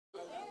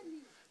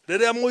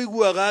Rĩrĩa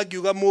mũiguaga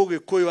akiuga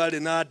Mũgĩkũyũ arĩ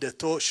na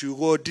ndeto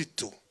ciugo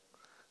nditũ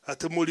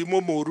atĩ mũrimũ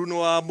mũru nĩ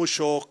wa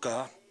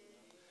mũcoka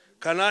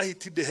kana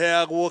hiti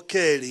ndĩheagwo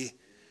kerĩ,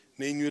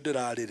 nĩ inyuĩ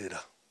ndĩrarĩrĩra.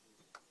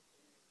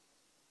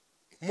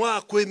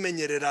 Mwa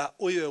kwĩmenyerera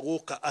ũyũ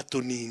egũka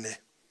atũnine.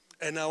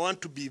 And I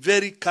want to be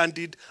very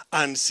candid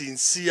and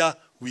sincere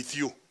with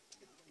you.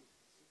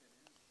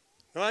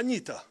 Na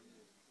anyita.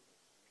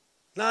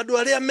 Na andũ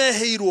arĩa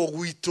meheirwo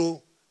gwitũ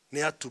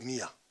nĩ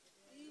atumia.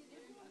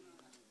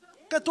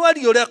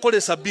 Katwari ũrĩa kũrĩ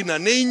Sabina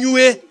nĩ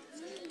inyuĩ.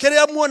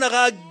 Kĩrĩa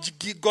muonaga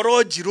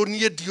ngoro njirũ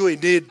niĩ ndiũĩ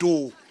nĩ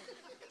ndũ.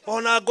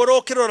 Ona ngoro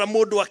ũkĩrora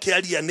mũndũ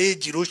akĩaria nĩ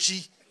njirũ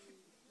ci.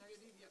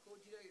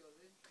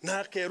 Na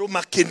akerwo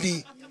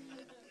makeni.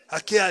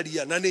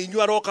 Akĩaria na nĩ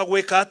inyuĩ aroka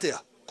gwĩka atĩa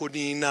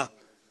kũnina.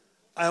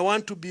 I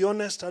want to be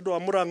honest, andũ a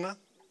Muranga.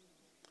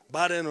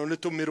 Bara ĩno nĩ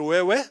tũmĩrũ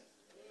wewe.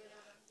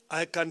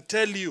 I can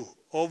tell you,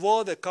 of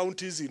all the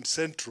counties in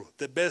Central,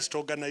 the best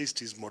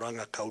organized is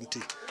Muranga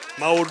County.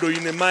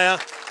 Maũndũ-inĩ maya,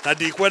 na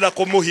ndikwenda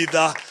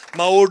kũmũhitha,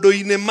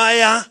 maũndũ-inĩ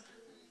maya,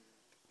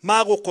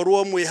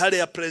 magũkorwo mwĩ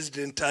harĩa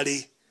president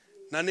arĩ.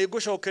 Na nĩ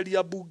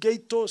ngũcokeria mbunge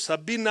itũ,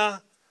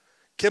 Sabina,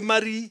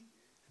 Kemari,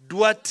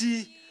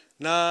 Duati,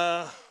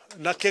 na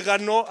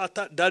Kĩgano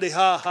ndarĩ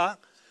haha.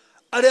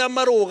 Arĩa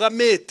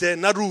marũgamĩte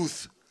na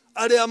Ruth,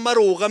 arĩa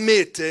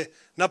marũgamĩte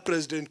na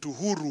President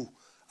Uhuru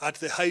at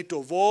the height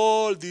of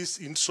all these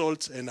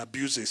insults and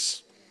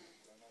abuses.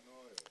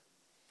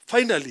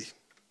 Finally,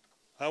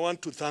 I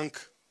want to thank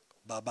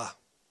Baba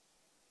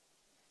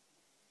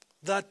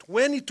that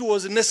when it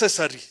was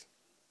necessary,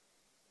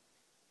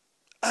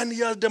 and he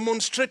has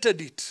demonstrated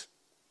it,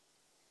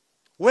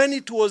 when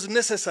it was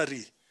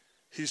necessary,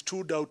 he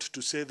stood out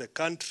to say the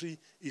country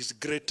is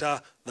greater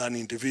than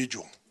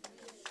individual.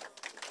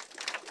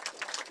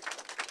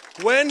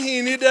 When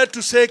he needed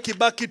to say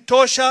Kibaki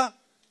tosha,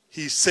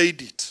 he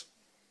said it.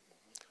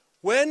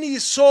 When he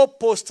saw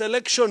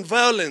post-election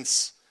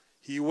violence,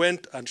 he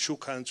went and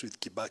shook hands with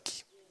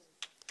Kibaki.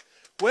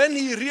 When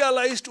he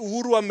realized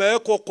Uhuru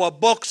amewekwa kwa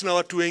box na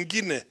watu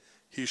wengine,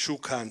 he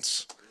shook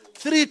hands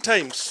 3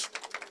 times.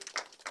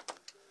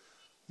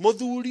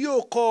 Mũthuri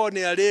ũko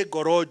nĩ arĩ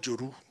ngoro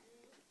njũru.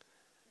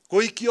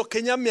 Gũikio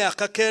Kenya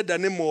mĩaka 9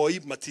 nĩ Moi,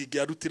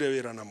 matingĩarutire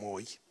wĩra na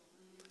Moi.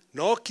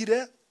 No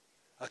kire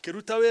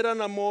akĩruta wĩra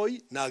na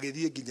Moi na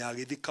agĩthiĩ nginya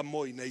agĩthika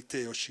Moi na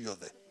itĩo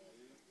ciothe.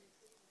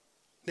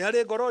 Nĩ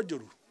arĩ ngoro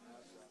njũru.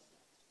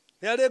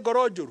 Nĩ arĩ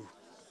ngoro njũru.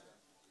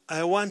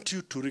 I want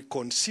you to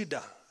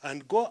reconsider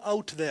and go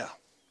out there.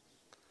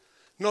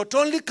 Not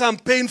only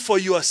campaign for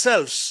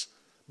yourselves,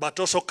 but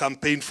also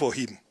campaign for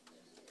him.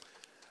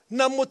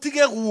 Na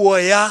mũtige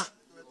guoya.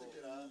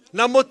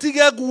 Na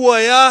mũtige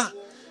guoya.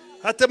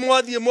 Ate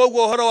mwathiĩ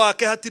mwoguo ũhoro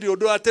wake hatirĩ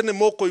ũndũ atĩ nĩ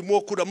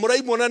mũkũimwo kura.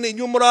 Mũraimwo na nĩ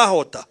inyuĩ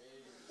mũrahota.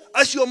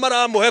 Acio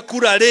maramũhe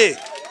kura rĩ.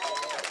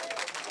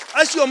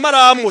 Acio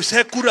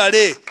maramũhe kura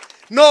rĩ.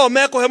 No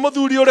mekũhe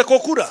mũthuri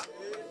ũrĩkũ kura.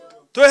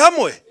 Twĩ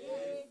hamwe.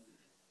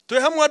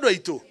 Twĩ hamwe andũ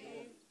aitũ.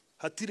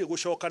 Hatirĩ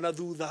gũcoka na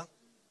thutha.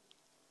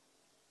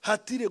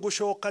 Hatirĩ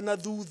gũcoka na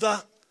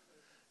thutha.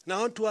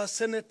 Now to our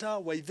senator,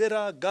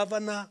 Waithera,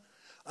 governor,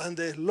 and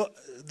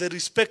the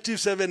respective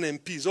 7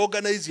 MPs,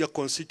 organize your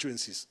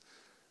constituencies.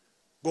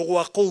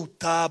 Gogwa kũu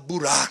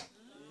Tambura.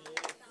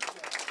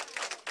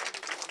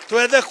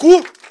 Twethe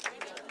ku.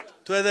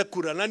 Twethe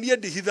kura. Na niĩ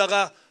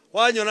ndihithaga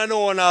wanyona nĩ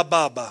wona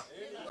baba.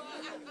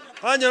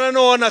 Wanyona nĩ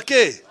wona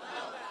kĩ?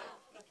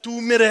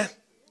 Tumĩre,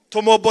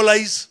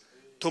 tũmobilize,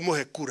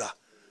 tũmũhe kura.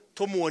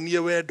 Tũmuonie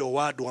wendo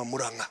wa andũ a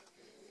Muranga.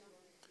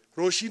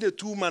 Rũcinĩ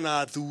tuma na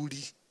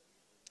athuri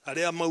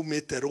arĩa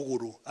maumĩte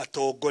rũgũrũ,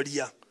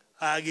 atongoria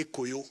a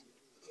Gĩkũyũ.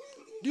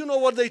 Do you know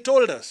what they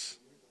told us?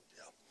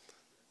 Yeah.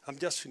 I'm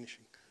just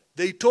finishing.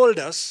 They told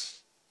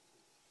us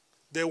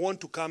they want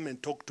to come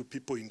and talk to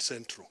people in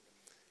Central.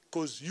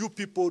 Because you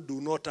people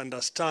do not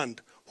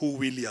understand who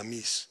William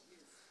is.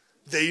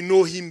 They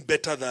know him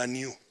better than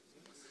you.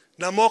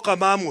 Na moka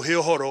mamuhe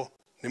ũhoro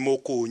nĩ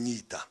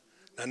mũkũũnyita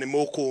na nĩ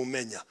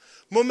mũkũũmenya.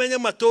 Mũmenye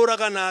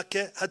matũraga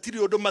nake hatirĩ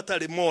ũndũ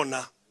matarĩ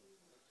mona.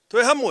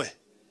 Twĩ hamwe?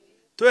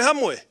 Twĩ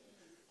hamwe?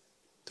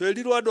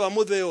 Twerirwo andũ a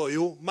mũthee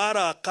ũyũ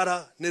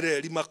marakara nĩ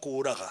reri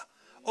makũraga.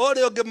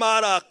 Ũrĩa ũngĩ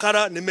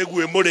marakara nĩ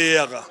mĩguĩ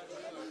mũrĩaga.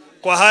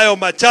 Kwa hayo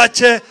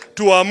machache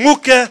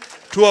tuamuke,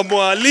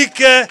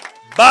 tuamwalike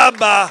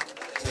Baba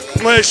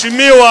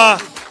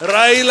Mheshimiwa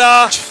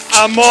Raila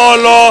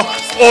Amolo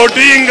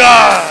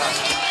Odinga.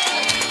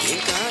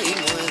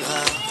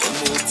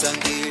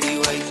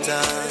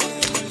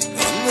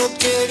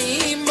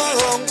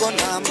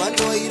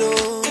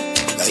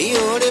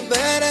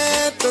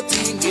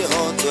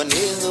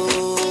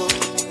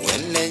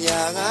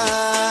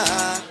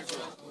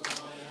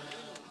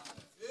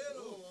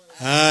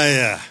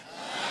 Haya.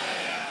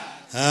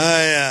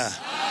 Haya.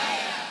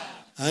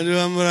 Andu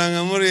wa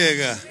Muranga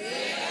muriega.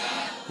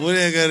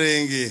 Muriega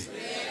rengi.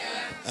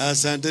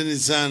 Asanteni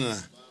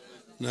sana.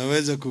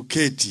 Naweza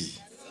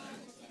kuketi.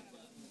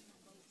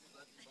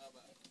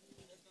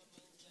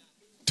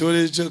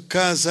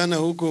 Tulichokaa sana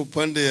huko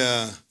upande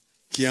ya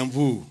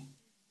Kiambu.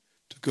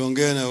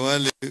 Tukiongea na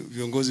wale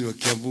viongozi wa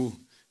Kiambu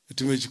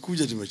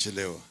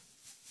tumechelewa.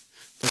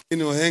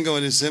 Lakini wahenga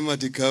walisema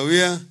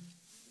tikawia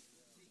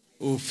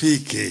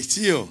ufike,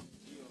 sio?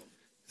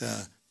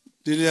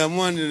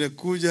 Niliamua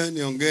nilikuja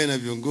niongee na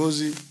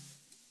viongozi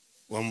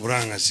wa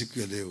Muranga siku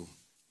ya leo.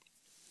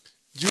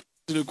 Juu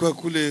tulikuwa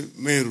kule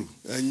Meru,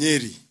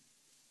 Nyeri.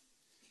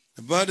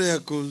 Na baada ya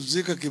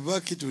kuzika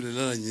Kibaki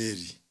tulilala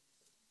Nyeri.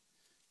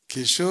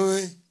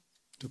 Keshowe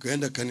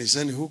tukaenda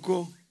kanisani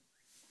huko.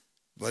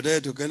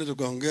 Baadaye tukaenda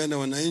tukaongea na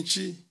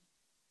wananchi.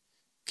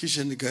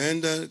 Kisha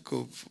nikaenda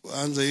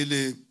kuanza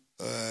ile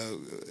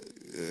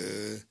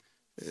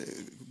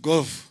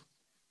golf.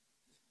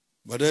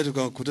 Baadaye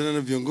tukakutana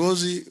na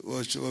viongozi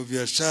wa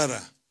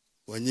biashara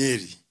wa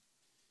Nyeri.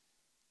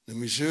 Na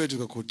mwishowe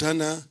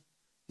tukakutana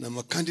na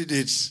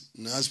macandidates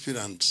na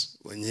aspirants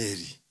wa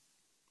Nyeri.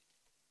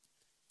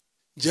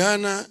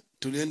 Jana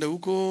tulienda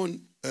huko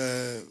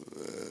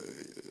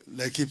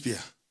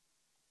Laikipia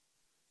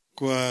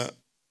kwa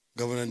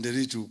Gavana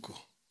Nderitu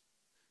huko.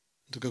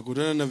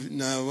 Tukakutana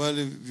na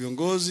wale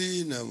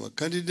viongozi na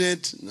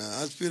macandidate na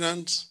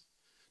aspirants.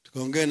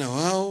 Tukaongea na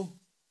wao.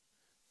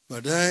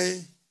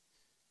 Baadaye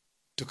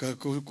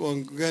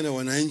tukaongea na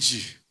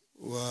wananchi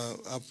wa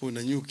hapo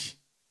Nanyuki.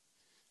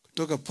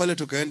 Kutoka pale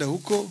tukaenda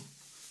huko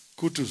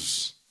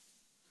Kutus,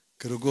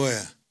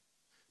 Kerugoya.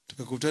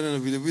 Tukakutana na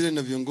vile vile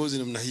na viongozi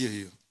namna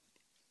hiyo.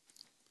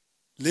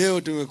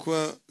 Leo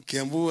tumekuwa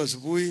Kiambu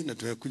asubuhi na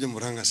tumekuja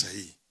Muranga saa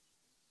hii.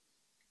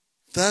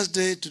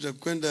 Thursday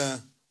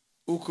tutakwenda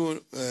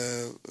huko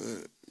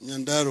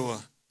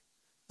Nyandarua,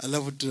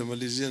 alafu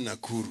tutamalizia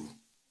Nakuru.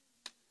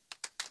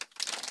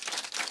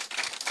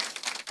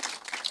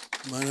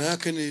 Maana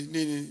yake ni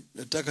nini?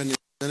 Nataka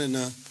nikutane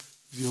na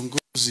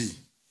viongozi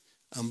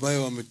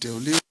ambayo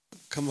wameteuliwa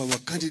kama wa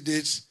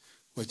candidates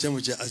wa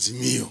chama cha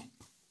Azimio.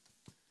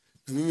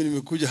 Na mimi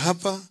nimekuja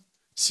hapa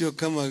sio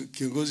kama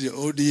kiongozi ya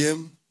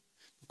ODM,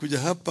 nimekuja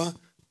hapa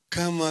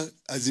kama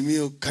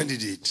Azimio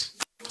candidate.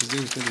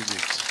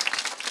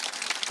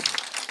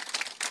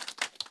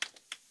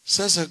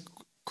 Sasa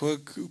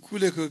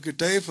kule kwa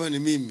kitaifa ni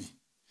mimi.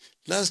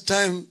 Last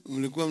time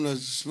mlikuwa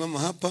mnasimama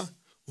hapa,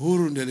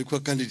 Uhuru ndiye alikuwa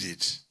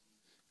candidate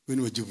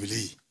wa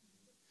Jubilee.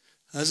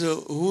 Sasa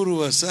Uhuru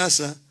wa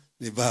sasa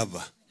ni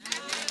baba.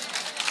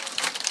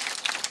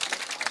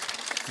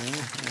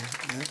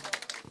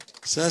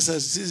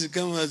 Sasa sisi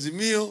kama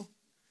Azimio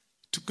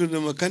tuko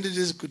na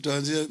macandidates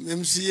kuanzia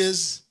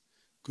MCS,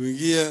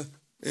 kuingia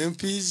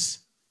MPs,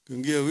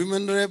 kuingia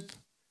women rep,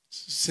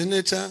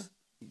 senator,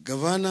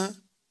 governor,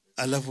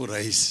 alafu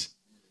rais.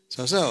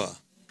 Sawa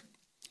sawa?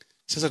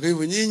 Sasa kwa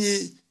hivyo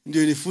nyinyi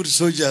ndio ni foot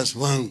soldiers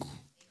wangu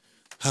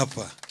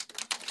hapa.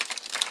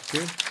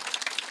 Okay?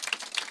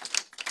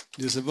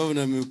 Ndio sababu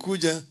na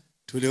mmekuja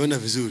tuliona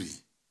vizuri.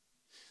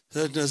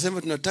 Sasa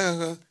tunasema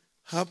tunataka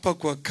hapa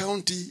kwa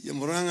county ya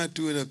Muranga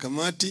tuwe na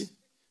kamati,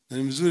 na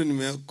ni mzuri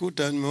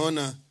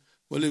nimeona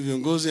wale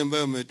viongozi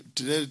ambao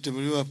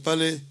wametembelewa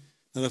pale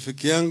na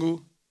rafiki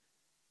yangu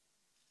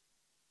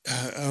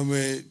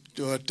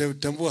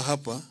ametambua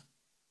hapa.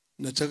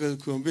 Nataka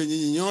kuambia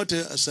nyinyi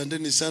nyote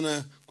asanteni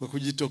sana kwa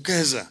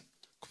kujitokeza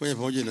kufanya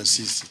pamoja na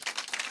sisi.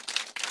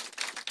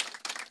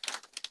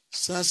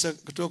 Sasa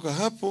kutoka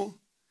hapo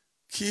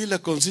kila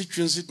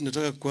constituency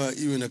tunataka kwa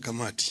iwe na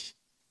kamati.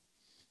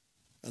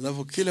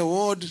 Alafu kila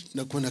ward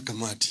tunakuwa na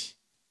kamati.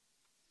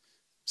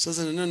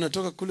 Sasa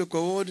natoka kule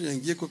kwa ward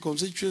naingia kwa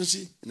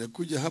constituency,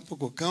 inakuja hapo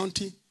kwa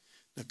county,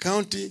 na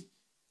county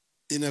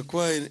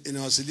inakuwa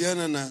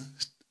inawasiliana na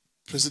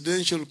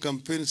Presidential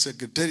Campaign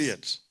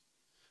Secretariat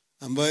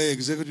ambaye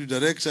executive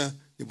director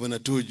ni Bwana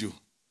Tuju.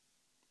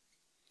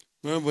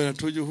 Bwana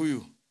Tuju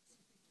huyu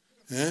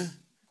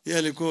yeye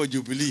alikuwa wa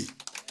Jubilee.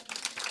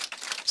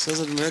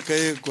 Sasa tumeweka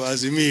yeye kwa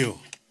Azimio.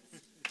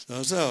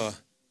 Sawa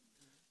sawa?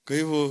 Kwa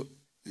hivyo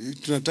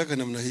tunataka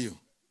namna hiyo.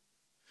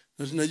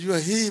 Na tunajua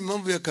hii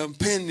mambo ya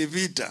campaign ni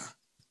vita.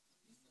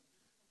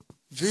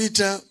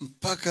 Vita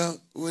mpaka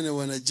uwe na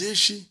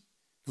wanajeshi,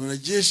 na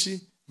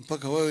wanajeshi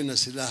mpaka wawe na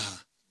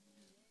silaha.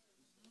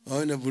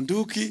 Wawe na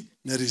bunduki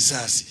na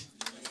risasi.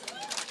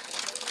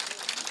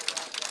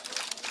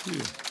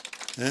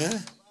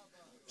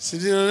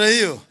 Sindio na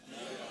hiyo?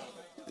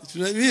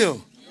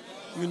 Tunajua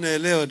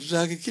unaelewa,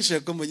 tutahakikisha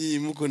kwamba nyinyi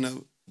mko na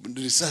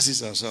risasi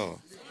sawa sawa.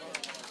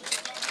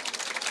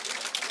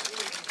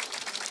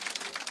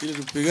 Ili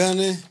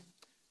tupigane,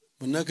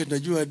 manake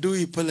tunajua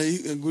adui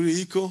pale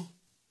nguri iko,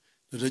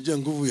 tunajua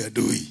nguvu ya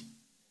adui.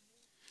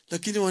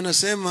 Lakini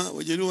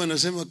Wajaluo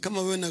wanasema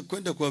kama wewe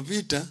unakwenda kwa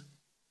vita,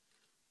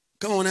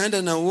 kama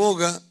unaenda na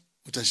uoga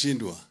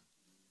utashindwa.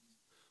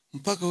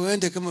 Mpaka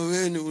uende kama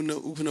wewe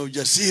una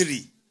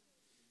ujasiri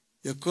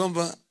ya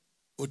kwamba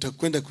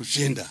utakwenda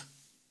kushinda,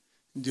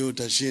 ndio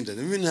utashinda.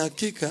 Na mimi na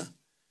hakika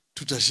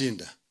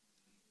tutashinda.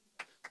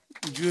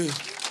 Ujue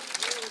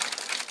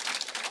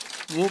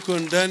muko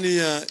ndani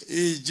ya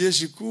hii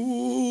jeshi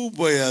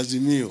kubwa ya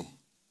Azimio.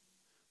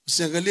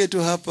 Usiangalie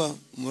tu hapa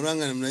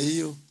Muranga namna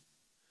hiyo.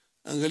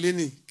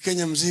 Angalieni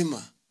Kenya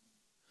mzima.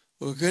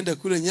 Ukaenda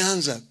kule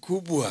Nyanza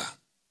kubwa.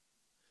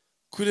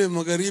 Kule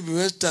magharibi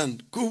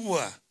Western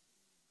kubwa.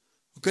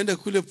 Ukaenda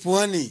kule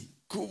Pwani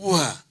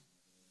kubwa.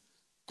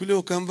 kule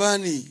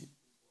Ukambani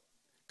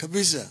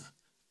kabisa,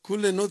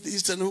 kule North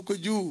Eastern huko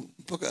juu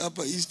mpaka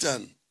hapa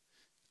Eastern,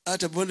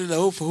 hata bonde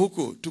la Ufa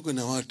huko tuko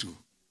na watu.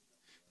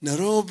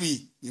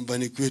 Nairobi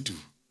nyumbani kwetu.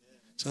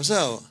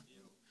 Sawa.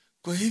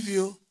 Kwa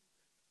hivyo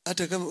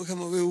hata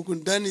kama wewe uko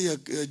ndani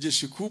ya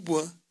jeshi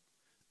kubwa,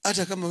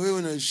 hata kama wewe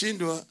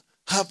unashindwa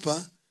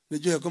hapa,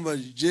 najua kwamba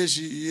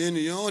jeshi yenu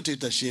yote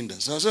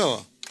itashinda.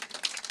 Sawa.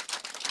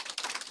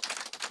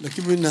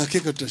 Lakini mimi na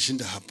hakika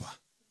tutashinda hapa.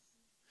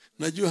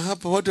 Najua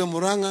hapa watu wa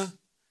Muranga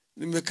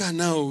nimekaa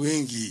nao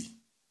wengi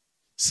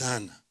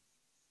sana.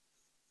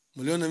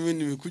 Mliona mimi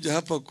nimekuja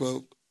hapa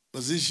kwa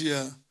mazishi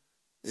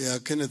ya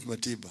Kenneth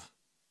Matiba.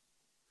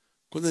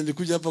 Kwanza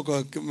nilikuja hapa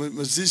kwa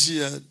mazishi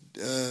ya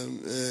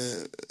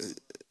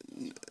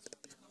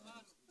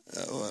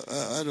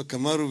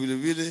Kamaru vile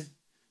vile,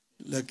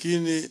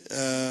 lakini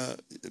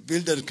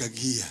Bildad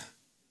Kagia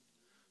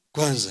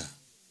kwanza.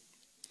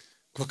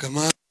 Kwa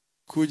Kamaru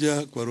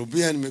kuja, kwa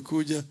Rubia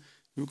nimekuja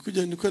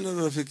nilikuwa na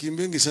rafiki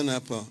wengi sana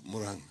hapa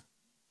Muranga.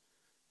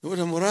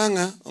 Watu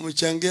Muranga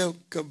wamechangia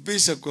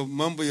kabisa kwa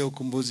mambo ya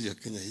ukombozi ya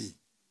Kenya hii.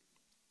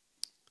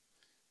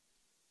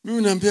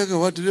 Mimi naambiaga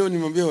watu, leo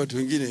nimwambia watu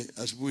wengine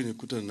asubuhi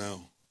nikutana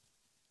nao.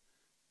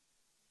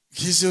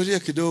 Historia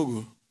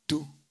kidogo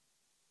tu.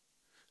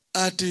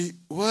 Ati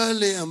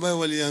wale ambao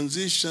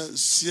walianzisha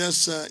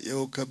siasa ya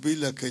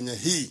ukabila Kenya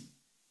hii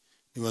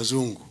ni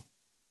wazungu.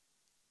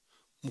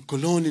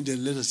 Mkoloni ndiye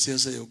alileta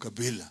siasa ya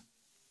ukabila.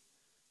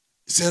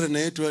 Sera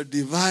inaitwa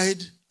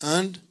divide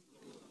and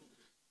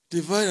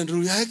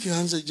rule yake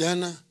hanza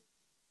jana,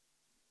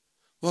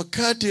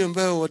 wakati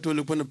ambao watu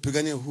walikuwa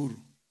wanapigania uhuru,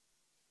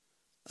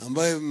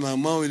 ambayo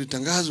mamao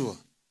ilitangazwa.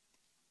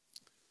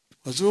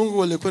 Wazungu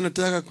walikuwa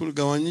wanataka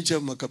kugawanyisha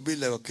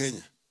makabila wa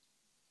Kenya.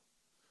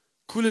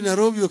 Kule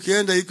Nairobi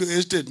ukienda iko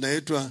estate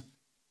inaitwa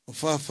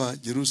Ofafa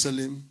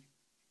Jerusalem,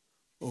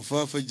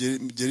 Ofafa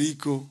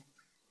Jericho,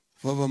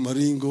 Ofafa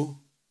Maringo.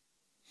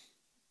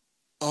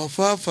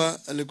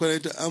 Ofafa alikuwa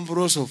anaitwa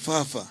Ambrose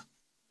Ofafa,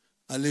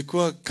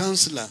 alikuwa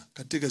councillor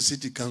katika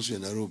City Council ya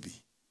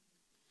Nairobi.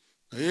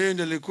 Na yeye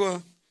ndiye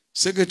alikuwa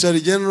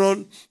Secretary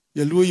General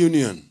ya Luo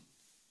Union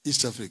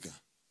East Africa.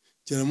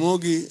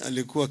 Jaramogi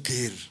alikuwa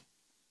Kir.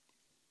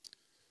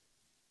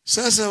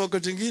 Sasa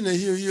wakati mwingine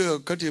hiyo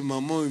wakati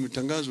mambo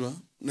imetangazwa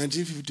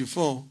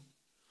 1954,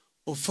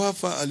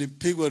 Ofafa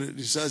alipigwa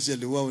risasi,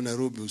 aliuawa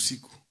Nairobi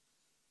usiku.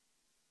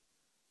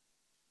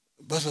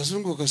 Basi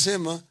wazungu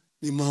wakasema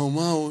ni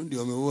Mau ndio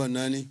wameua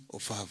nani?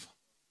 Ofafa.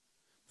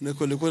 Na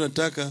walikuwa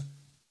nataka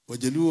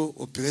Wajaluo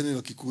wapigane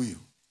na Kikuyu.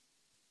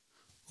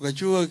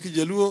 Wakachua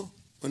Kijaluo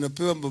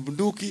wanapewa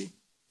mabunduki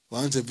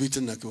waanze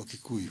vita na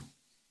Kikuyu.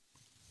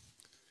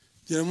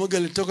 Jaramogi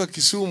alitoka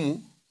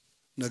Kisumu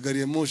na gari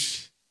ya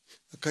moshi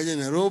akaja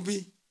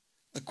Nairobi,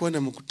 akawa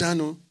na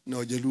mkutano na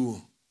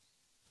Wajaluo.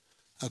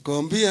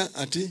 Akawaambia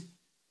ati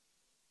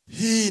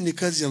hii ni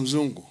kazi ya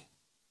mzungu.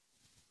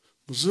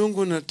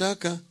 Mzungu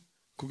nataka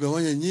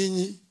kugawanya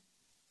nyinyi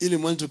ili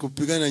mwanzo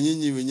kupigana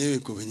nyinyi wenyewe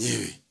kwa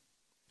wenyewe.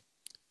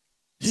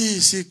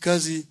 Hii si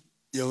kazi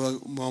ya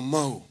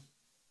Mau.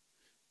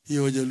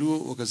 Hiyo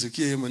Wajaluo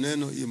wakasikia hiyo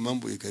maneno, hiyo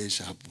mambo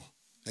ikaisha hapo.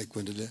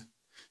 Haikuendelea.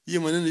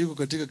 Hiyo maneno yuko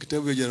katika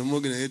kitabu ya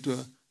Jaramogi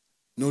inaitwa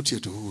Noti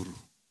ya Uhuru.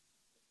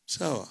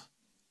 Sawa.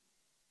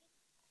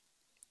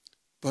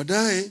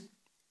 Baadaye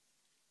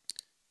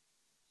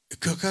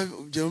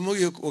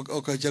Jaramogi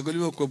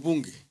wakachaguliwa kwa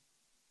bunge.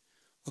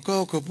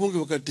 Wakawa kwa bunge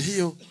wakati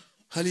hiyo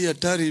hali ya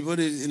hatari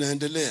bado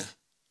inaendelea.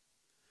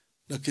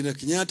 Na kina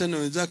Kenyatta na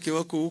wenzake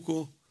wako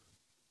huko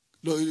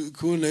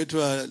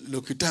inaitwa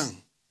Lokitang.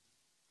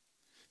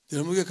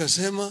 Jaramogi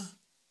akasema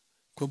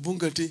kwa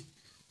bunge ati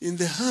in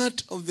the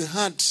heart of the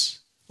hearts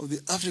of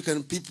the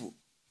African people,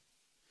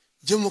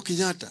 Jomo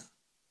Kenyatta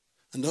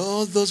and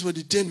all those who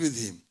were detained with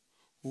him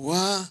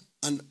were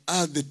and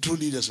are the true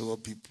leaders of our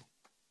people.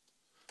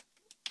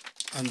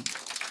 And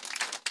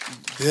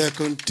their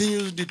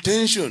continuous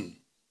detention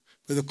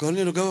by the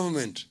colonial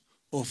government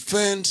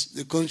offends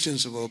the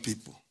conscience of our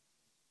people.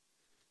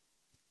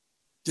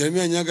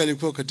 Jeremia Nyaga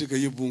alikuwa katika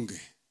hiyo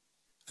bunge.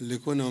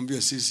 Alikuwa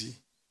anawaambia sisi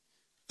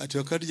ati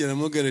wakati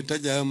Jaramogi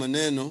alitaja haya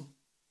maneno,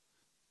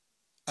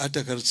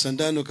 hata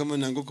sandano kama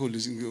naanguka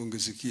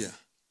ungesikia.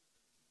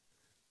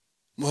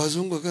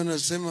 Wazungu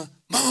wanasema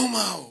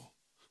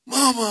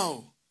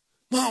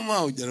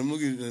Mau.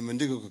 Jaramogi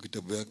ameandika kwa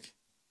kitabu yake.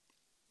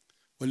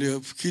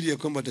 Walifikiria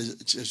kwamba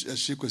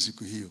atashikwa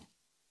siku hiyo.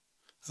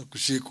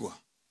 Hakushikwa.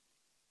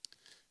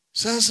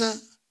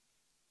 Sasa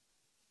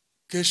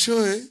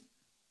keshoe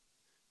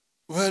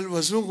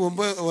wazungu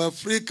ambao wa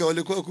Afrika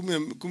walikuwa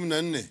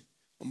 14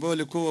 ambao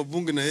walikuwa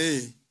wabunge na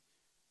yeye,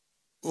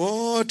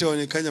 wote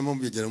wanikanya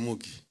mambo ya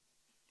Jaramogi.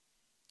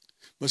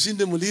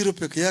 Masinde Muliro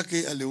peke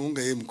yake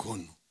aliunga yeye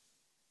mkono.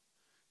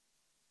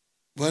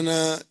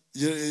 Bwana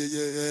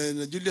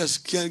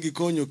Julius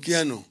Gikonyo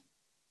Kiano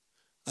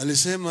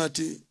alisema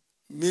ati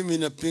mimi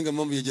napinga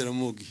mambo ya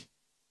Jaramogi.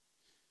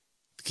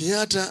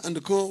 Kenyatta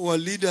and co were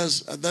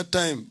leaders at that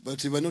time, but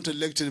they were not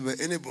elected by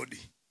anybody.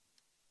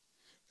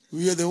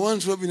 We are the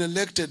ones who have been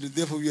elected,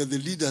 therefore we are the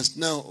leaders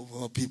now of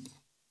our people.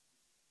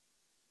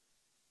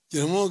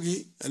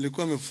 Jaramogi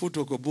alikuwa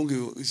amefutwa kwa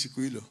bunge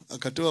siku hilo,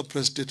 akatoa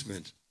press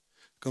statement.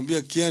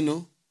 Akamwambia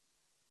Kiano,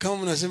 kama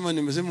mnasema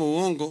nimesema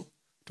uongo,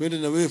 tuende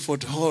na wewe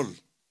Fort Hall.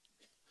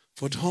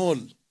 Fort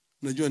Hall,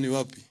 unajua ni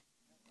wapi?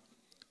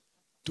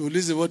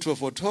 Tuulize watu wa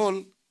Fort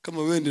Hall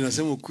kama wewe ndio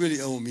unasema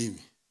ukweli au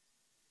mimi.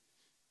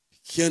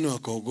 Kiano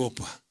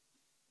akaogopa.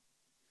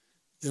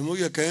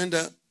 Jaramogi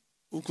akaenda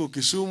huko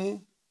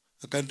Kisumu,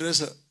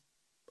 akadresa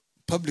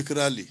public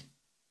rally.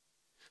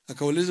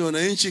 Akauliza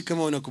wananchi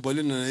kama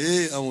wanakubaliana na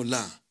yeye au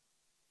la.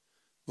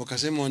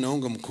 Wakasema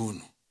wanaunga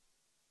mkono.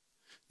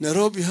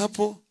 Nairobi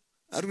hapo,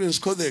 Arvind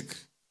Skodek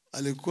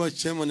alikuwa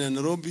chairman ya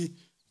Nairobi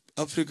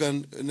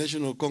African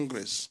National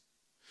Congress.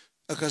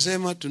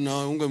 Akasema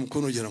tunaunga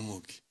mkono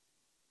Jaramogi.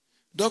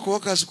 Doc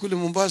Workers kule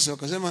Mombasa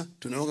wakasema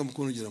tunaunga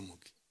mkono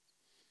Jaramogi.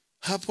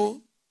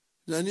 Hapo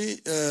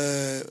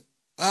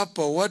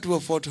hapa watu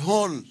wa Fort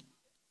Hall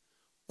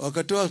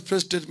wakatoa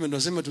press statement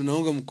wasema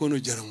tunaunga mkono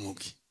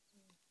Jaramogi.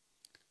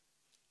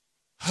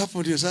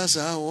 Hapo ndio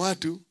sasa hao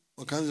watu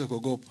wakaanza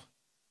kuogopa.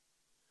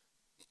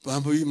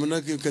 Mambo hii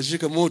manake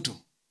kashika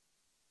moto.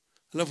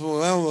 Alafu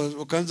wao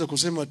wakaanza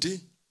kusema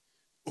ati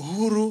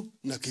Uhuru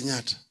na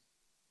Kenyatta.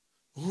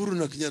 Uhuru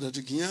na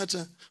Kenyatta,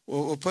 Kenyatta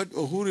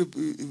Uhuru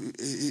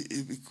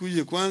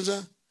ikuje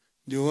kwanza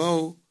ndio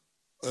wao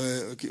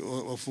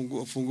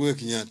wafungue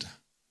Kenyatta.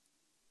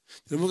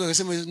 Jaramogi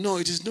akasema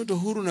no, it is not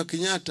Uhuru na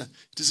Kenyatta,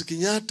 it is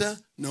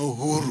Kenyatta na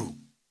Uhuru.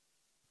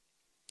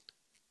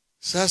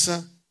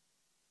 Sasa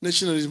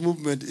nationalist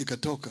movement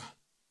ikatoka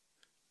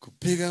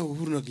kupiga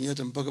Uhuru na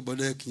Kenyatta mpaka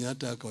baadaye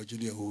Kenyatta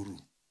akawajulia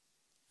Uhuru.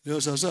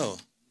 Leo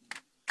sawa.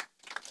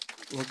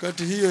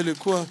 Wakati hiyo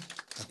ilikuwa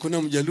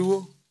hakuna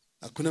Mjaluo,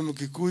 hakuna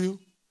Mkikuyu,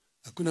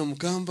 hakuna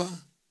Mkamba,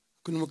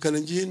 hakuna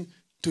Mkalenjin,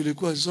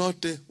 tulikuwa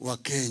zote wa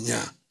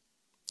Kenya.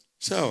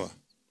 Sawa.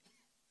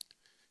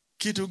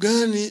 Kitu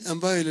gani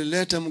ambayo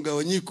ilileta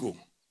mgawanyiko?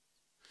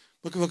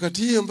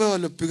 Wakati hiyo ambao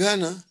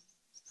walipigana,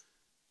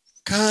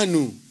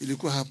 KANU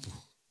ilikuwa hapo.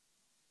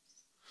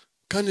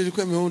 KANU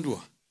ilikuwa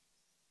imeundwa.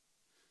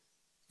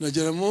 Na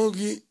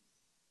Jaramogi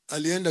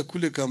alienda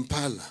kule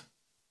Kampala.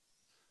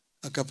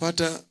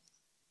 Akapata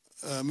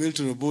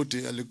Milton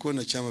Obote alikuwa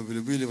na chama vile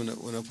vile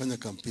wanafanya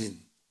campaign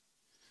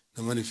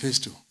na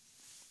manifesto.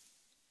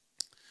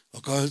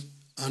 Wakawa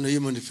ana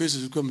hiyo manifesto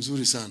ilikuwa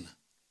mzuri sana.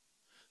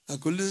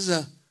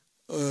 Akuuliza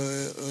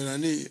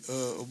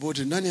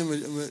Obote nani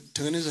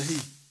ametengeneza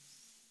hii?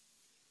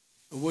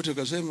 Obote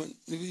akasema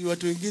ni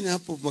watu wengine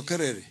hapo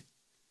Makerere.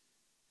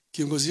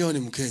 Kiongozi wao ni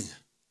Mkenya.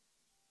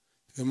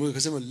 Jaramogi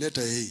akasema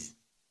leta hii.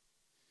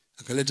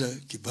 Akaleta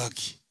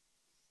Kibaki.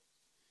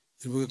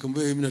 Jaramogi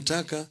akamwambia mimi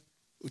nataka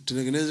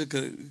utengeneze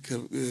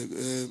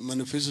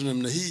manifesto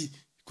namna hii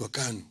kwa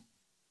KANU.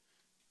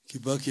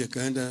 Kibaki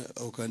akaenda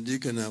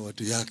akaandika na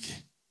watu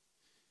yake.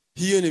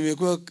 Hiyo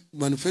nimekuwa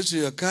manifesto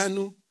ya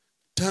KANU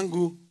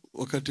tangu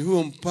wakati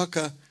huo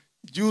mpaka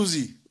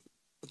juzi.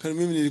 Kama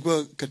mimi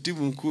nilikuwa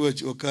katibu mkuu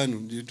wa KANU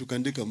ndio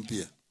tukaandika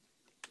mpya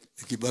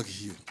ya Kibaki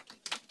hiyo.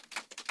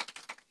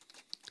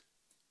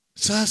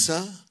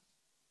 Sasa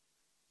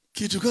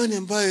kitu gani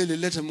ambayo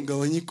ilileta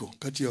mgawanyiko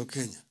kati ya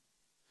Kenya?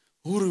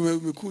 Uhuru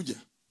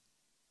umekuja.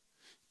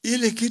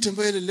 Ile kitu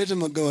ambayo ilileta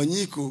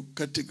mgawanyiko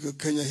katika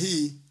Kenya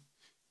hii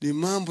ni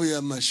mambo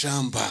ya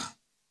mashamba.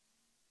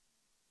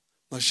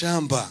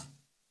 Mashamba.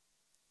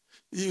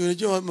 Hii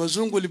unajua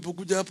mazungu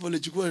walipokuja hapo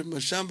walichukua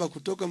mashamba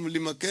kutoka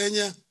mlima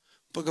Kenya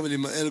mpaka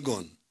mlima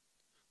Elgon.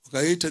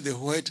 Wakaita the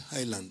White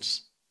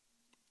Highlands.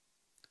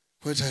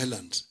 White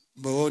Highlands.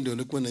 Ambao ndio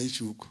walikuwa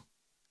naishi huko.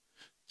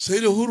 Sasa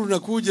ile uhuru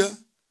unakuja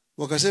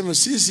wakasema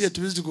sisi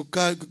hatuwezi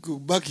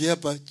kubaki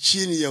hapa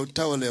chini ya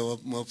utawala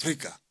wa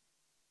Afrika.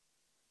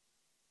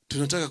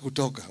 Tunataka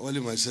kutoka wale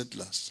my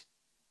settlers.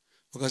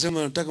 Wakasema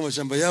wanataka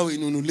mashamba yao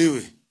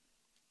inunuliwe.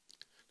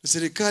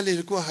 Serikali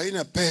ilikuwa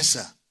haina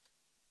pesa.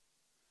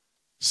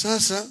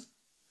 Sasa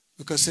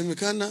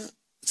wakasemekana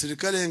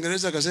serikali ya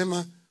Uingereza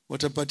akasema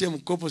watapatia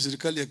mkopo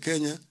serikali ya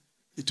Kenya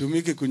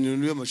itumike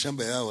kununulia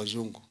mashamba yao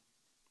wazungu.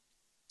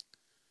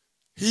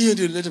 Hiyo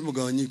ndio ilileta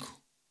mgawanyiko.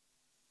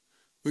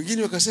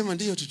 Wengine wakasema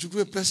ndio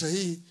tuchukue pesa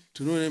hii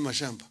tununue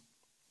mashamba.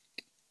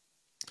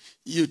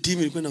 Hiyo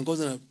timu ilikuwa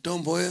inaongozwa na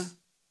Tom Mboya,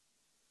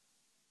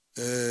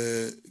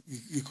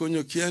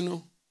 Gikonyo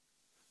Kiano,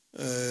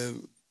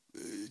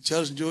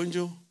 Charles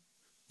Njonjo,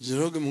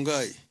 Njoroge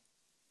Mungai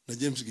na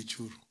James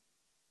Gichuru.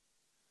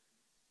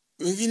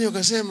 Wengine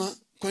wakasema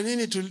kwa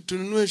nini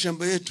tununue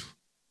shamba yetu?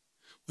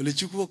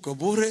 Walichukua kwa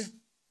bure,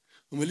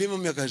 wamelima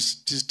miaka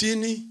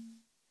 60.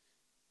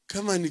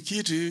 Kama ni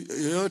kitu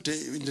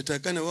yoyote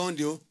inatakana wao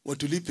ndio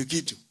watulipe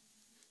kitu.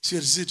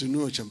 Sisi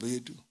tununue shamba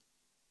yetu.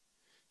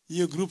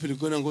 Hiyo group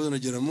ilikuwa inaongozwa na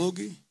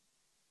Jaramogi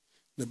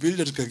na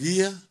Bildad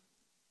Kagia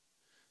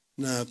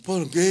na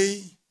Paul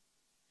Gay,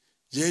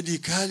 J.D.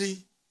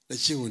 Kali na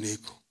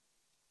Chingoneko.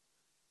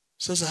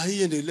 Sasa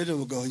hiyo ndio ileta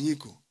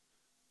mgawanyiko.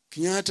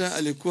 Kenyatta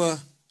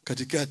alikuwa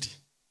katikati.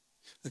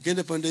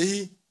 Akaenda pande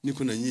hii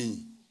niko na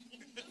nyinyi.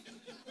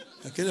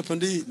 Akaenda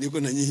pande hii niko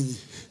na nyinyi.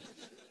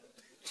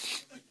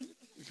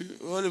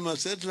 Wale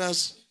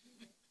settlers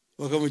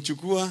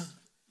wakamchukua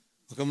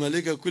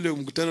Wakamalika kule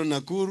mkutano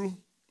Nakuru,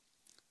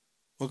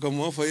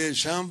 wakamwofa yeye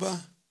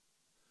shamba,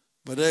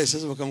 baadaye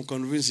sasa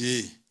wakamconvince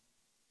yeye.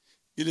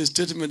 Ile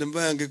statement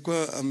ambayo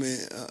angekuwa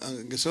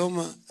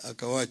angesoma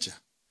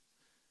akawacha.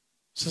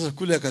 Sasa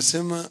kule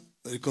akasema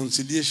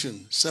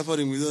reconciliation,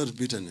 suffering without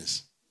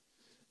bitterness,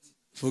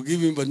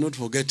 forgiving but not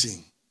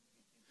forgetting.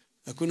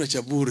 Hakuna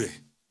cha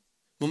bure.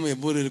 Mama ya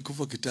bure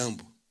ilikufa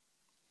kitambo.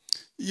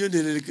 Hiyo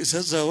ndio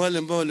sasa wale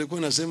ambao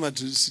walikuwa nasema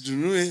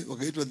tusitunue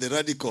wakaitwa the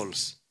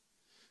radicals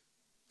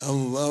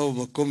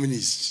au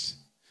communists.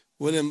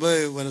 Wale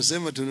ambao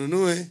wanasema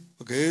tununue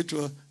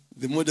wakaitwa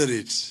the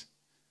moderates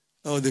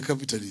au the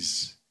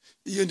capitalists.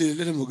 Hiyo ndio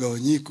ilileta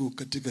mgawanyiko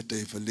katika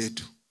taifa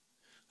letu.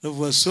 Na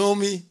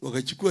wasomi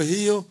wakachukua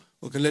hiyo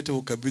wakaleta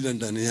ukabila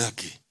ndani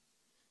yake.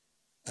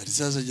 Hadi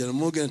sasa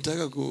Jaramogi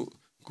anataka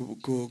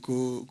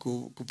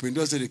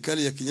kupindua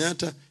serikali ya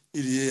Kenyatta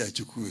ili yeye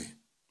achukue.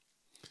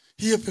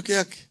 Hiyo peke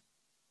yake.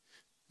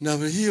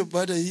 Na hiyo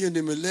baada hiyo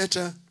ndio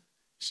imeleta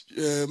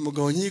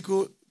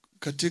mgawanyiko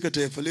katika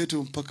taifa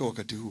letu mpaka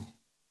wakati huu.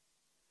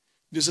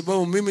 Ndio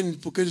sababu mimi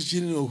nilipoketi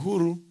chini na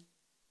Uhuru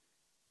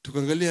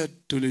tukaangalia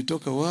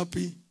tulitoka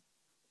wapi,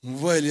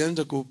 mvua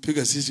ilianza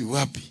kupiga sisi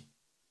wapi.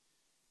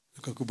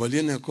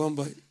 Tukakubaliana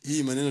kwamba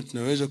hii maneno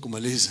tunaweza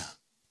kumaliza.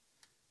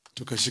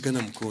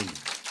 Tukashikana mkono.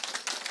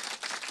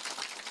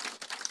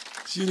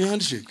 Sio ni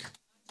handshake.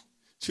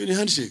 Sio ni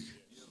handshake.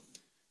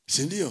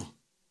 Si ndio?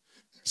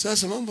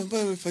 Sasa mambo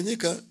ambayo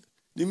yamefanyika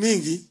ni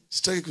mengi,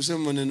 sitaki kusema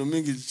maneno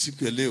mengi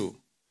siku ya leo.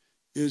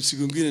 Hiyo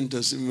siku nyingine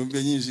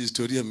nitasimamia nyinyi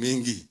historia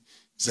mengi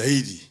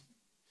zaidi.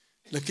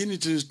 Lakini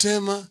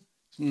tulisema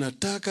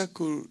tunataka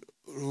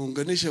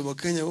kuunganisha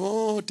Wakenya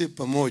wote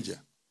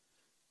pamoja.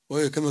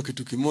 Wawe kama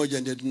kitu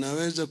kimoja, ndio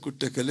tunaweza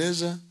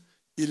kutekeleza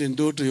ile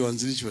ndoto ya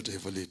uanzilishi wa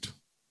taifa letu.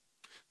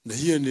 Na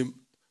hiyo ni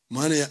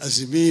maana ya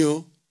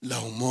azimio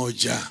la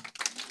umoja.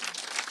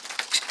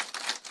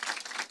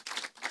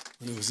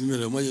 Azimio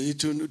la umoja,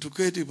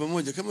 tuketi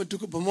pamoja. Kama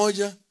tuko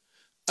pamoja,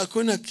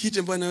 hakuna kitu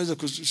ambacho anaweza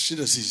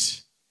kushinda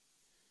sisi.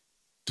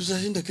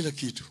 Tutashinda kila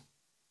kitu.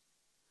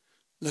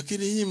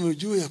 Lakini nyinyi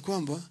mjue ya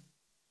kwamba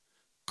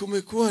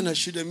kumekuwa na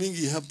shida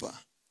mingi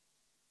hapa.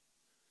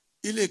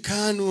 Ile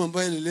KANU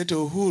ambayo ilileta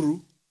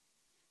uhuru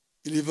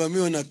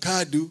ilivamiwa na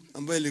KADU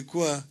ambayo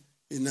ilikuwa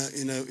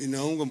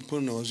inaungwa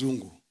mkono na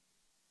wazungu.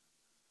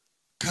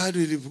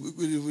 KADU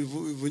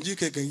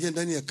ilivunjika ikaingia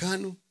ndani ya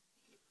KANU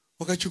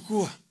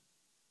wakachukua.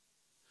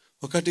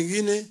 Wakati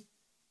mwingine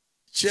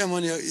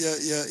chairman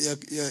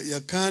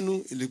ya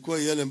KANU ilikuwa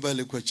yale ambaye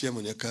alikuwa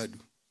chairman ya KADU.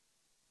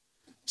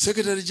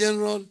 Secretary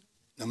General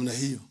namna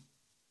hiyo.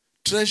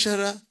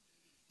 Treasurer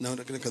na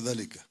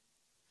kadhalika.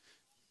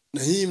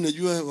 Na hii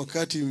mnajua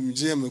wakati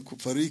mzee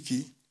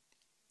amekufariki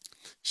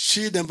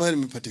shida ambayo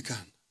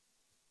imepatikana.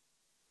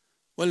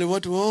 Wale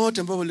watu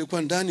wote ambao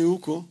walikuwa ndani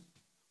huko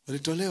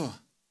walitolewa.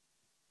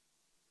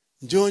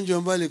 Njonjo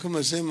ambaye alikuwa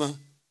anasema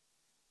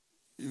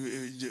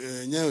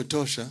Nyayo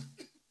Tosha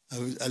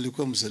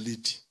alikuwa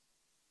msaliti.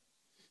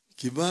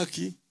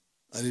 Kibaki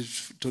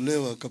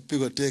alitolewa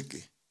akapigwa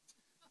teke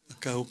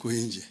akaa huko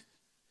nje.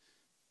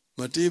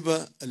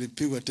 Matiba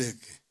alipigwa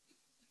teke.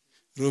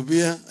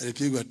 Robia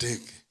alipigwa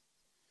teke.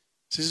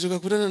 Sisi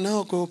tukakutana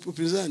nao kwa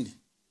upinzani.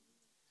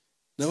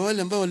 Na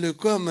wale ambao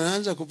walikuwa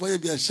wameanza kufanya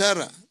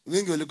biashara,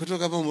 wengi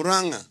walikutoka hapa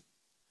Muranga.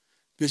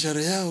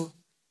 Biashara yao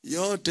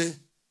yote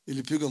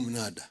ilipigwa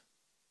mnada.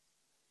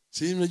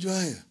 Si mnajua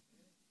haya?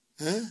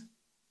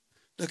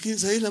 Lakini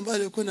Raila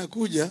ambaye alikuwa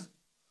anakuja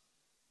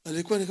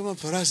alikuwa ni kama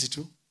farasi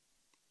tu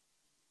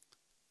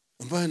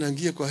ambaye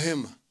anaingia kwa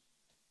hema.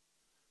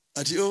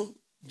 Atio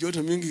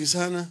joto mingi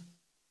sana.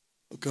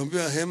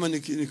 Ukaambia hema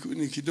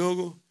ni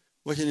kidogo,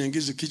 wacha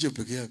niingize kichwa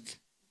peke yake.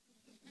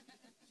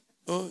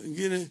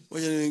 Ingine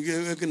wacha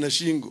niingize na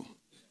shingo.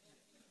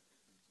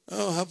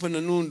 Hapa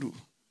na nundu.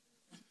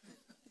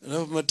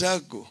 Alafu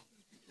matako.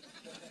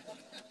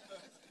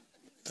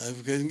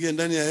 Akaingia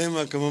ndani ya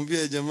hema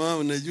akamwambia jamaa,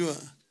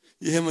 unajua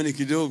hii hema ni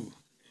kidogo.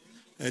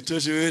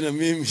 Haitoshi wewe na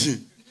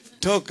mimi.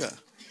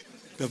 Toka.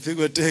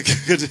 Kapigwa teke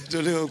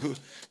katolewa huko.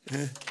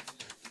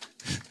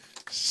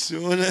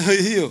 Siona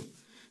hiyo.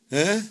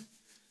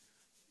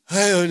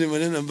 Hayo ni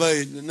maneno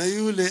ambayo na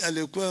yule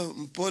alikuwa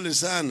mpole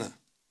sana.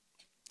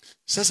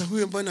 Sasa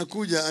huyo ambaye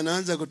anakuja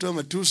anaanza kutoa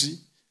matusi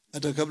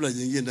hata kabla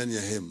hajaingia ndani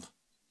ya hema.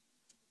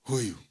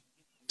 Huyu.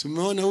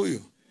 Tumeona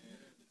huyo.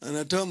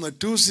 Anatoa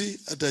matusi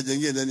hata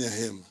hajaingia ndani ya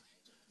hema.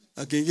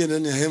 Akiingia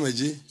ndani ya hema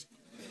je?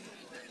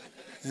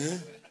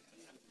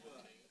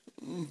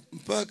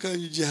 Mpaka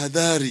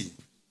jihadhari.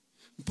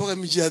 Mpaka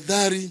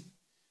mjihadhari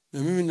na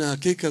mimi na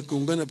hakika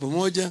kuungana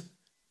pamoja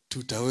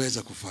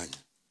tutaweza kufanya.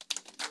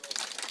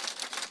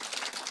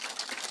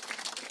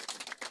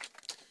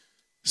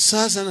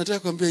 Sasa nataka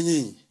kuambia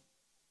nyinyi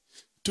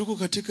tuko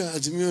katika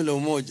azimio la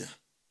umoja.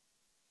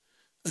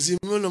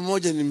 Azimio la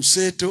umoja ni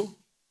mseto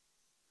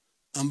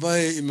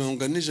ambaye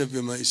imeunganisha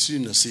vyama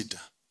 26.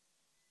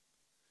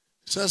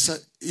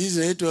 Sasa hizi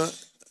zinaitwa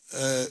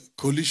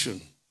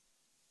coalition.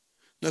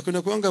 Na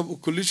kuna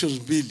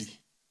coalitions mbili.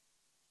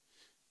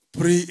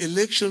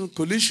 Pre-election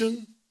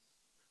coalition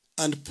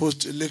and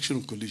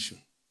post-election coalition.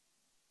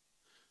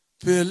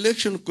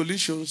 Pre-election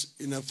coalitions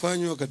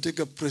inafanywa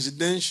katika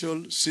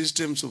presidential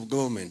systems of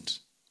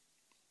government,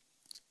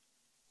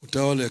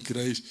 utawala ya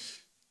kiraisi.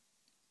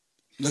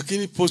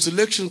 Lakini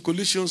post-election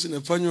coalitions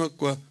inafanywa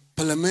kwa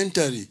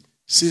parliamentary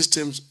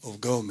systems of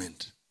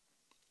government.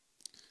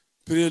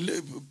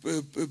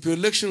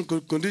 Pre-election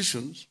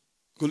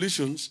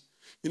coalitions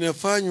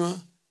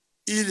inafanywa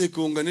ili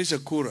kuunganisha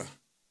kura,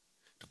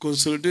 to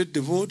consolidate the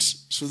votes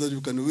so that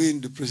you can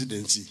win the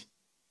presidency.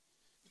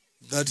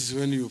 That is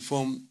when you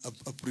form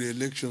a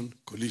pre-election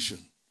coalition.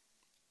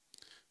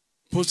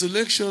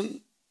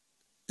 Post-election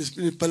is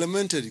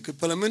parliamentary.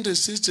 Parliamentary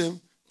system,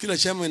 kila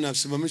chama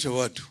inasimamisha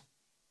watu.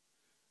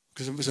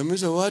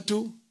 Kusimamisha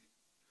watu,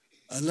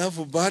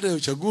 alafu baada ya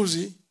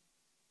uchaguzi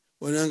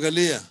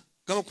wanaangalia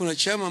kama kuna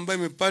chama ambaye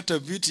imepata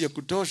viti ya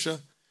kutosha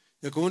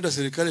ya kuunda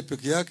serikali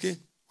peke yake,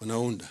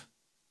 wanaunda.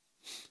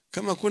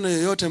 Kama kuna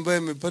yeyote ambaye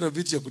amepata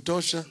viti ya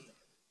kutosha,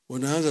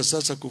 wanaanza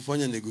sasa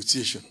kufanya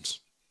negotiations.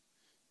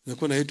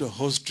 Inakuwa inaitwa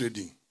horse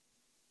trading.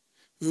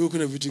 Wewe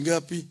kuna viti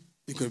ngapi?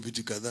 Niko na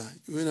viti kadhaa.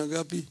 Wewe na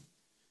ngapi?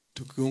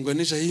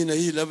 Tukiunganisha hii na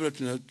hii labda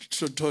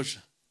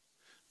tunatosha.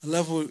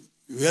 Alafu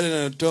yale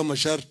yanatoa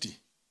masharti.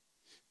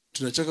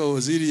 Tunataka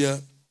waziri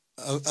ya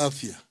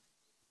afya.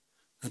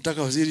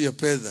 Nataka waziri ya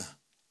fedha.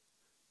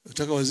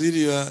 Nataka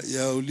waziri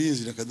ya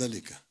ulinzi na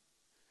kadhalika.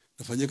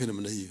 Nafanyika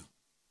namna hiyo.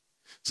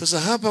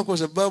 Sasa hapa kwa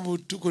sababu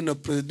tuko na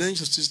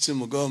presidential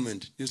system of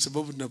government, ni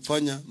sababu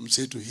tunafanya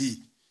mseto hii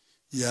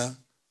ya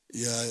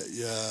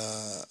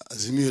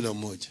azimio la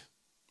umoja.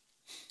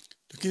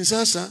 Lakini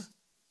sasa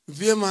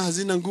vyema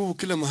hazina nguvu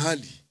kila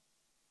mahali.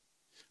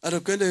 Hata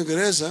kwenda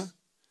Uingereza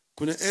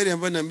kuna area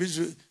ambayo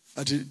inaambizwa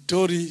ati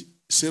Tory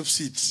safe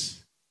seats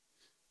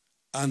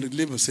and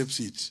Labour safe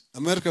seats.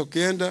 Amerika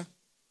ukienda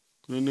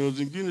kuna eneo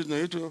zingine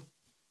zinaitwa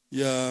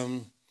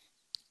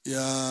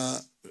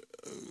ya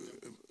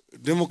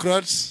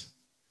Democrats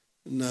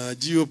na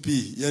GOP,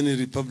 yani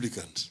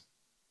Republicans.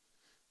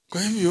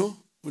 Kwa hivyo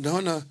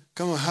unaona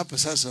kama hapa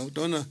sasa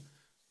utaona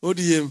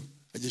ODM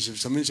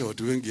hajashamisha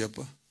watu wengi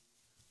hapa.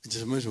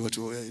 Hajashamisha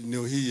watu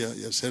eneo hii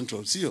ya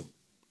Central, sio?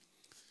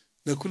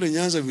 Na kule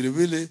Nyanza vile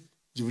vile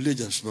Jubilee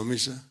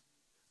hajashamisha,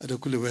 hata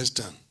kule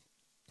Western,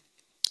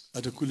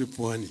 hata kule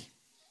Pwani.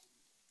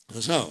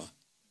 Sawa?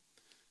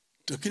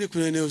 Lakini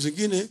kuna eneo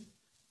zingine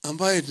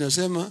ambaye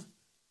tunasema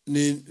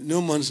ni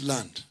no man's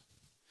land.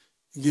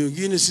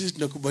 Ngine sisi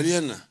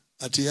tunakubaliana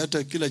ati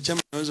hata kila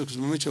chama kinaweza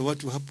kusimamisha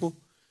watu hapo,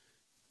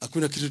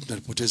 hakuna kitu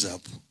tunapoteza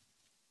hapo.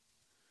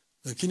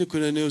 Lakini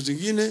kuna eneo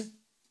zingine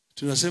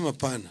tunasema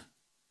pana.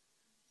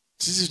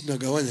 Sisi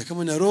tunagawanya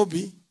kama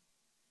Nairobi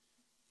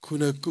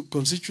kuna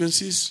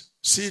constituencies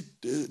seat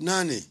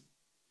 8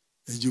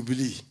 ya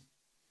Jubilee,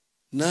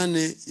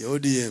 8 ya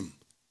ODM,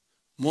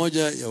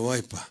 1 ya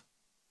Wiper.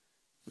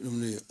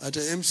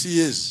 Hata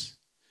MCAs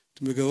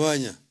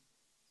tumegawanya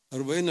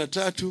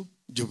 43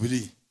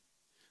 Jubilee,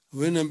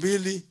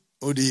 42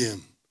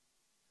 ODM.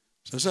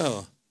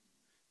 Sawa?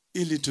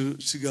 Ili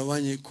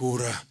tusigawanye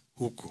kura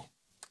huko.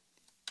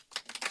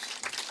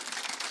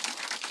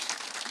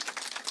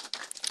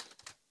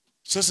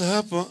 Sasa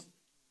hapa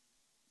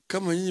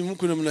kama nyinyi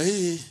mko namna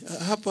hii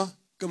hapa,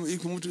 kama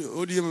iko mtu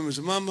ODM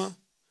amesimama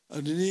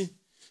adini,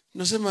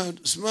 tunasema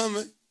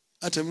simame.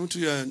 Hata mtu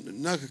ya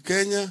naka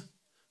Kenya,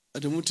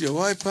 hata mtu ya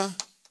Wiper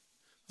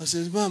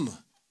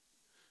asimama.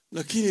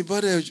 Lakini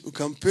baada ya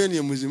kampeni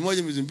ya mwezi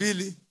mmoja mwezi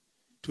mbili,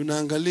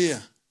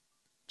 tunaangalia,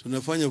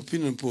 tunafanya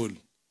opinion poll,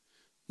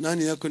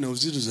 nani yako na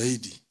uzito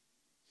zaidi,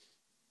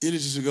 ili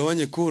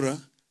tusigawanye kura.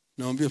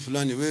 Naambia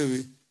fulani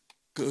wewe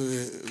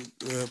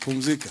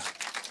pumzika,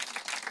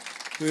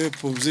 wewe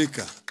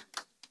pumzika.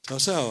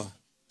 Sawa?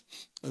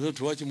 Sasa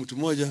tuache mtu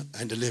mmoja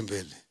aendelee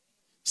mbele,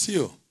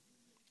 sio?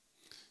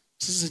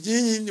 Sasa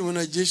nyinyi ni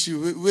wanajeshi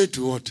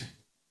wetu wote.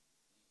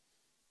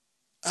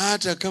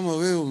 Hata kama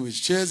wewe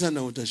umecheza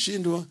na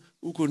utashindwa,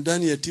 uko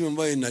ndani ya timu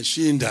ambayo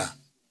inashinda.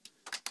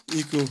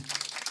 Iko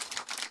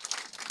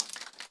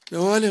na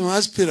wale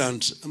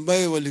aspirants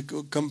ambaye wali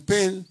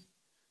campaign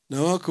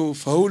na wako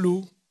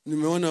faulu,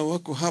 nimeona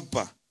wako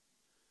hapa.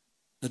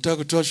 Nataka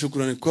kutoa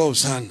shukrani kwao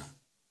sana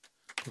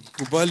kwa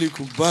kukubali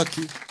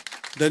kubaki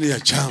ndani ya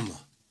chama.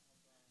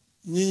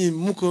 Nyinyi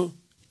mko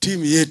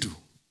timu yetu,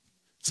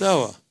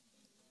 sawa?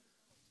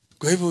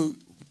 Kwa hivyo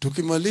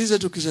tukimaliza,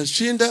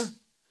 tukishashinda,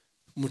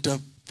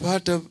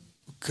 mtapata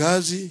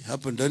kazi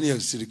hapa ndani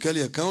ya serikali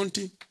ya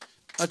county,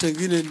 hata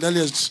ingine ndani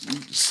ya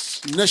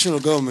national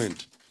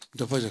government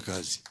mtafanya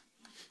kazi.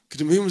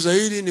 Kitu muhimu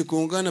zaidi ni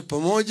kuungana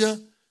pamoja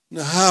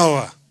na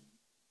hawa,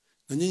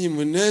 na nyinyi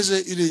mweneze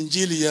ile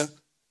injili ya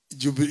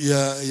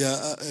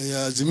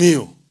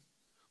Azimio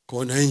kwa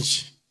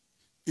wananchi,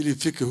 ili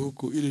fike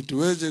huku, ili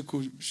tuweze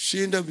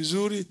kushinda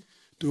vizuri,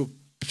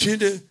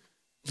 tushinde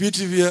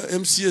viti vya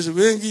MCAs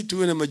wengi,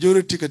 tuwe na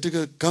majority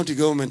katika county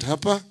government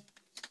hapa.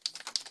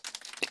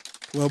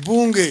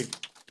 Wabunge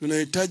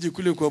tunahitaji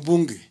kule kwa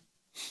bunge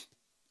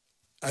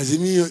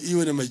Azimio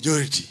iwe na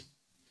majority.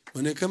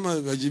 Maana kama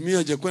Azimio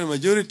hajakuwa na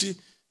majority,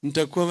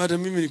 nitakuwa hata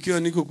mimi nikiwa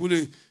niko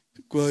kule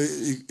kwa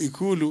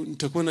ikulu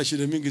nitakuwa na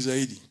shida mingi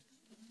zaidi.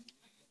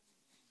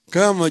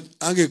 Kama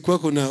angekuwa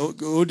kuna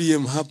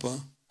ODM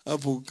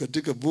hapo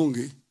katika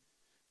bunge,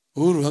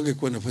 Uhuru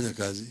angekuwa anafanya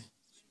kazi.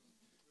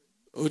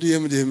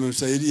 ODM ndiye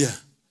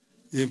imemsaidia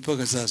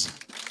mpaka sasa.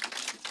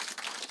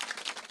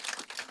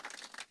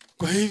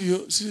 Kwa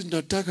hivyo sisi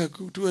tunataka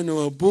tuwe na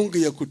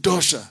wabunge ya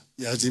kutosha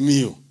ya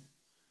Azimio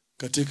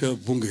katika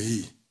bunge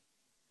hii.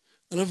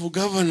 Alafu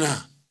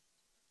governor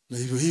na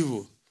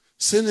hivyo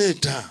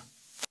senator,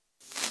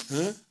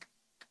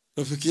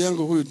 rafiki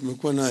yangu huyu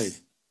tumekuwa naye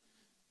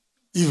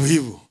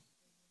hivyo.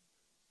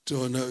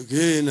 Tuona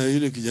yeye na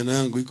yule kijana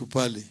yangu yuko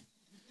pale.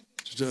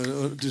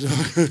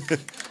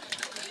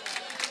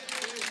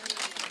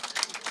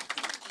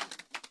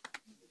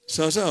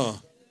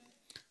 Sawa.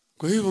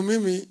 Kwa hivyo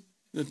mimi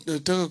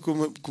nataka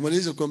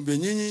kumaliza kuambia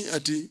nyinyi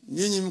ati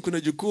nyinyi mko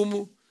na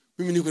jukumu,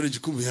 mimi niko na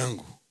jukumu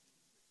yangu.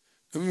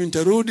 Na mimi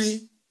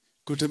nitarudi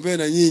kutembea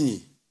na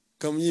nyinyi.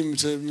 Kama nyinyi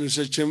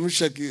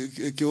mtachemsha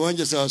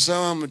kiwanja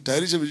sawa,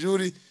 mtayarisha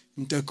vizuri,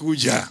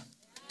 mtakuja.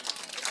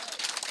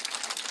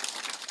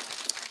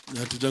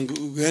 Na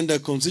tutaenda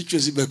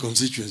constituency by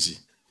constituency.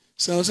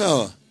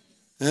 Sawa.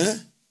 Na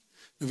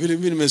vile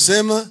mimi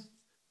nimesema,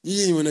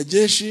 nyinyi ni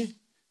wanajeshi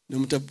na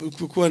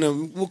mtakuwa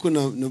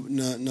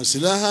na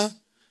silaha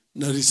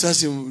na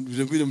risasi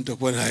vile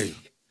mtakuwa nayo.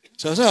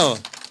 Sawa.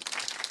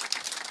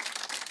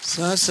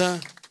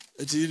 Sasa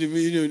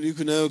ile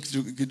niko nayo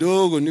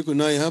kidogo niko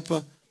naye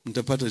hapa,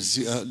 mtapata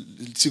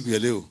siku ya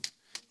leo.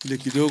 Ile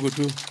kidogo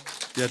tu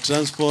ya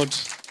transport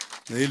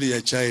na ile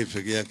ya chai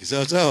peke yake.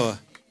 Sawa.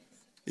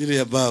 Ile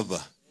ya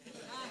baba.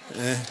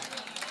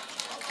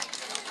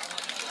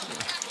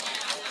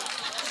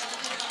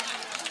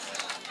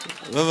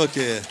 Baba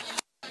ke.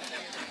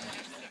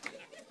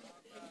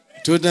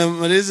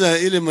 Tunamaliza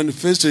ile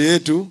manifesto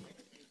yetu,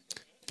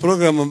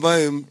 program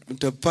ambayo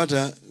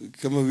mtapata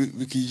kama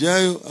wiki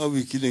ijayo au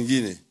wiki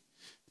nyingine.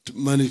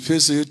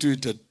 Manifesto yetu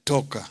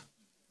itatoka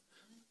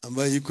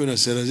ambayo iko na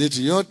sera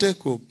zetu yote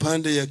kwa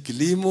upande ya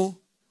kilimo,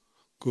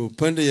 kwa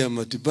upande ya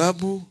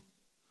matibabu,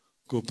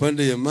 kwa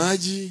upande ya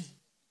maji,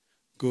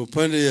 kwa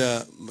upande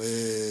ya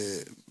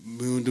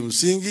miundo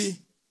msingi,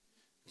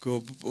 kwa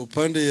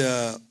upande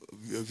ya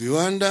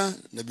viwanda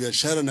na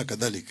biashara na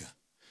kadhalika.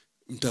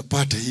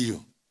 Mtapata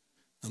hiyo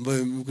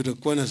ambayo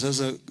kutakuwa na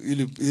sasa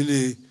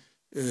ili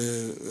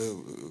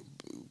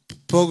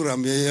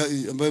program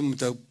ambayo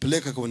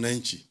mtapeleka kwa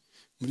wananchi.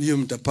 Hiyo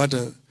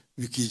mtapata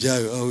wiki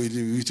ijayo au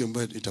ile wiki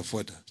ambayo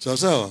itafuata.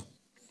 Sawa?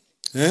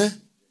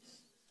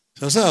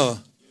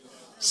 Sawa?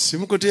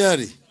 Simko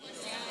tayari?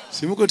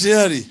 Simko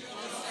tayari?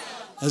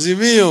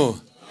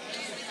 Azimio.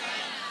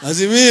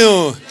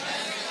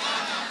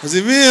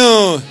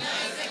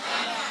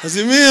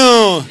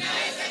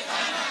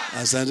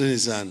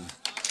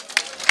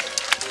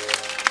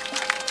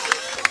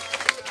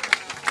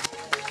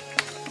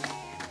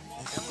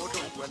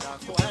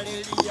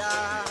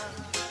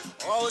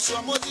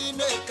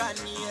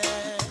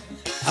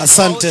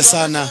 Asante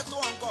sana.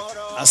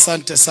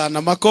 Asante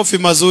sana. Makofi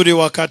mazuri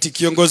wakati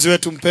kiongozi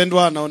wetu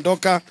mpendwa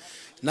anaondoka,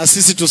 na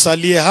sisi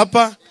tusalie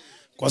hapa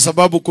kwa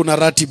sababu kuna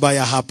ratiba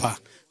ya hapa.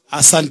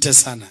 Asante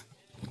sana.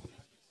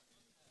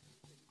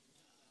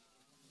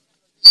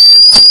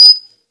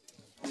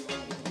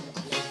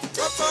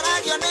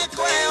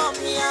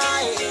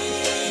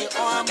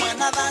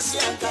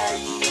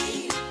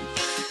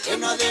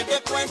 Eno debe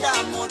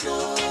kwenda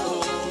modo